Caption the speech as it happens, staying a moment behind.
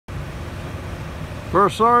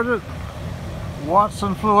First Sergeant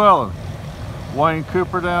Watson Llewellyn. Wayne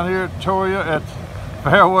Cooper down here at Toyota at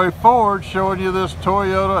Fairway Ford, showing you this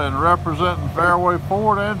Toyota and representing Fairway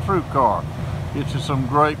Ford and TrueCar. Get you some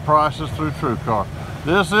great prices through TrueCar.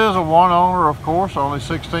 This is a one owner, of course, only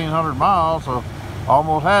 1,600 miles, so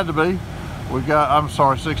almost had to be. We got, I'm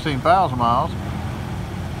sorry, 16,000 miles.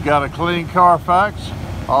 Got a clean Carfax,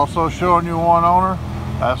 also showing you one owner.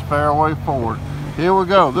 That's Fairway Ford. Here we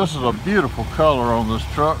go. This is a beautiful color on this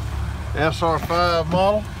truck. SR5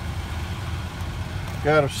 model.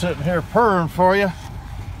 Got her sitting here purring for you.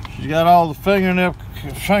 She's got all the finger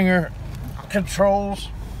controls.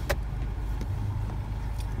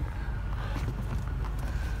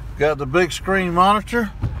 Got the big screen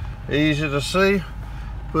monitor, easy to see.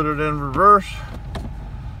 Put it in reverse.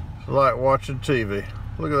 It's like watching TV.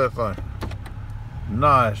 Look at that thing.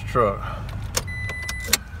 Nice truck.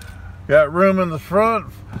 Got room in the front,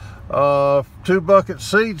 2 bucket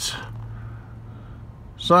seats,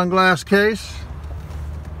 sunglass case.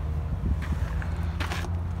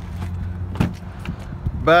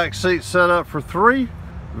 Back seat set up for 3,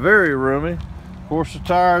 very roomy. Of course, the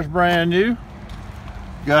tire's brand new.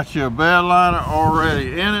 Got you a bed liner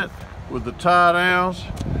already in it with the tie downs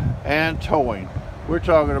and towing. We're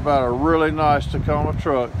talking about a really nice Tacoma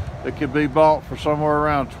truck that could be bought for somewhere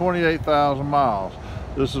around 28,000 miles.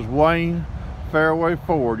 This is Wayne, Fairway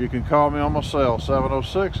Ford. You can call me on my cell,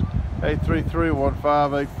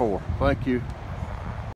 706-833-1584. Thank you.